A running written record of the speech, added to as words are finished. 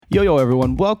Yo,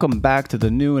 everyone. Welcome back to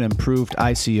the new and improved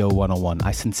ICO 101.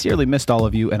 I sincerely missed all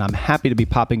of you, and I'm happy to be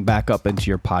popping back up into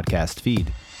your podcast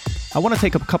feed. I want to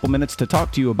take a couple minutes to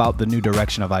talk to you about the new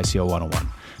direction of ICO 101.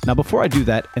 Now, before I do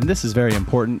that, and this is very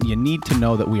important, you need to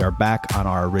know that we are back on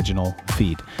our original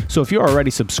feed. So if you're already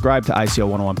subscribed to ICO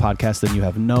 101 Podcast, then you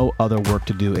have no other work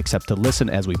to do except to listen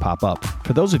as we pop up.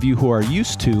 For those of you who are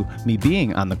used to me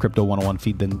being on the Crypto 101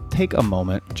 feed, then take a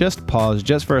moment, just pause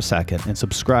just for a second, and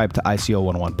subscribe to ICO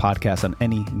 101 Podcast on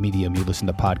any medium you listen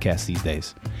to podcasts these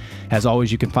days. As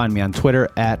always, you can find me on Twitter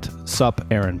at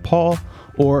 @SupAaronPaul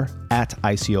or at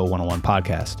ICO 101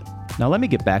 Podcast. Now let me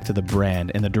get back to the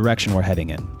brand and the direction we're heading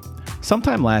in.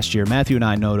 Sometime last year, Matthew and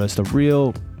I noticed a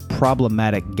real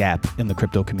problematic gap in the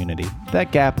crypto community.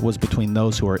 That gap was between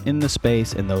those who are in the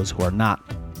space and those who are not,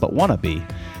 but want to be,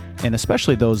 and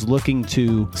especially those looking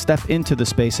to step into the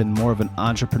space in more of an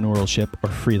entrepreneurship or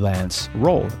freelance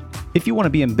role. If you want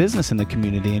to be in business in the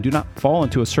community and do not fall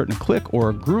into a certain clique or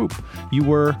a group, you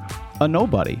were a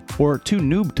nobody or too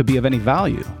noob to be of any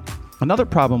value. Another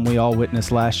problem we all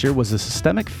witnessed last year was the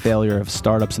systemic failure of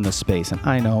startups in the space. And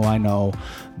I know,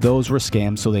 those were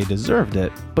scams, so they deserved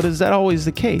it. But is that always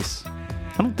the case?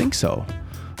 I don't think so.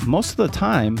 Most of the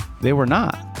time, they were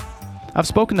not. I've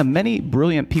spoken to many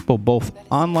brilliant people both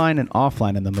online and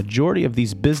offline, and the majority of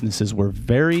these businesses were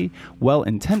very well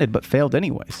intended but failed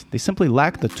anyways. They simply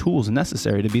lacked the tools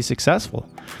necessary to be successful.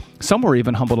 Some were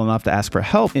even humble enough to ask for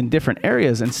help in different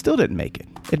areas and still didn't make it.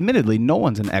 Admittedly, no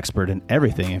one's an expert in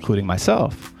everything, including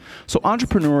myself. So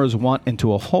entrepreneurs want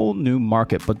into a whole new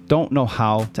market but don't know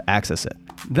how to access it.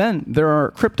 Then there are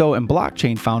crypto and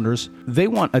blockchain founders. They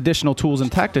want additional tools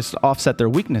and tactics to offset their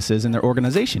weaknesses in their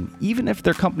organization, even if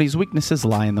their company's weaknesses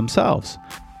lie in themselves.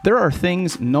 There are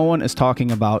things no one is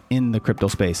talking about in the crypto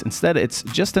space. Instead, it's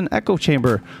just an echo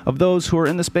chamber of those who are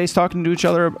in the space talking to each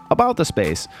other about the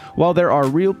space, while there are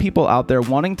real people out there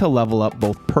wanting to level up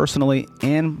both personally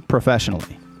and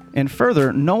professionally. And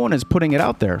further, no one is putting it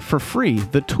out there for free,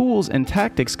 the tools and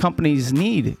tactics companies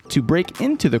need to break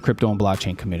into the crypto and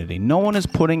blockchain community. No one is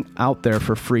putting out there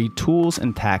for free tools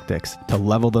and tactics to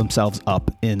level themselves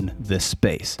up in this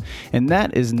space. And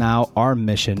that is now our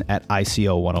mission at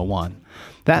ICO 101.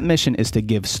 That mission is to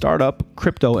give startup,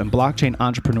 crypto, and blockchain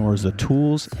entrepreneurs the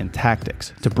tools and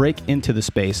tactics to break into the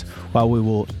space, while we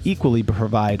will equally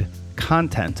provide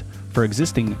content for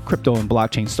existing crypto and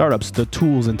blockchain startups the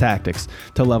tools and tactics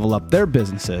to level up their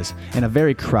businesses in a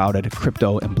very crowded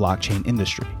crypto and blockchain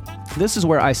industry. This is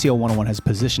where ICO 101 has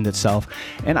positioned itself,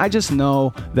 and I just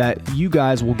know that you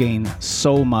guys will gain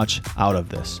so much out of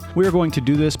this. We are going to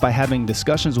do this by having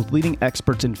discussions with leading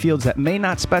experts in fields that may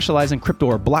not specialize in crypto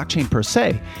or blockchain per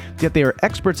se, yet they are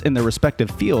experts in their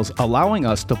respective fields, allowing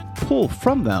us to pull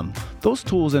from them those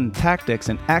tools and tactics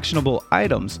and actionable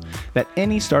items that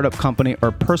any startup company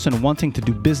or person wanting to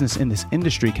do business in this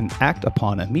industry can act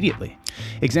upon immediately.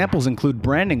 Examples include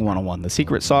Branding 101, the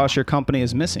secret sauce your company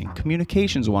is missing,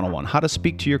 Communications 101, how to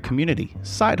speak to your community,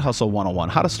 Side Hustle 101,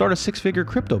 how to start a six-figure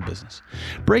crypto business,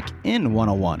 Break-In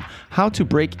 101, how to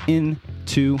break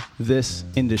into this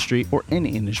industry or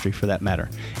any industry for that matter,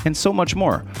 and so much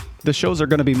more. The shows are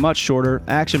going to be much shorter,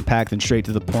 action-packed, and straight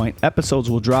to the point.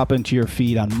 Episodes will drop into your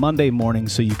feed on Monday morning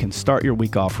so you can start your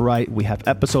week off right. We have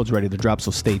episodes ready to drop, so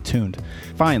stay tuned.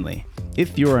 Finally,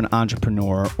 if you're an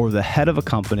entrepreneur or the head of a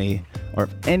company or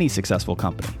any successful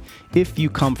company, if you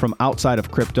come from outside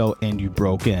of crypto and you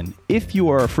broke in, if you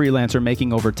are a freelancer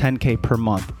making over 10K per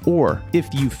month, or if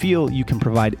you feel you can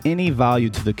provide any value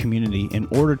to the community in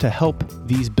order to help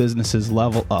these businesses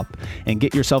level up and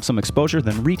get yourself some exposure,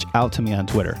 then reach out to me on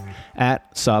Twitter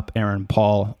at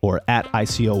 @SupAaronPaul or at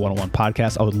ICO 101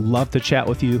 Podcast. I would love to chat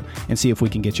with you and see if we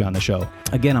can get you on the show.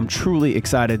 Again, I'm truly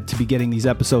excited to be getting these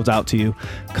episodes out to you.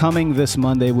 Coming this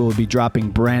Monday, we will be dropping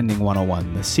Branding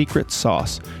 101, the secret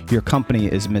sauce your company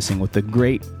is missing with the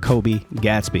great Kobe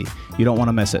Gatsby. You don't want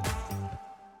to miss it.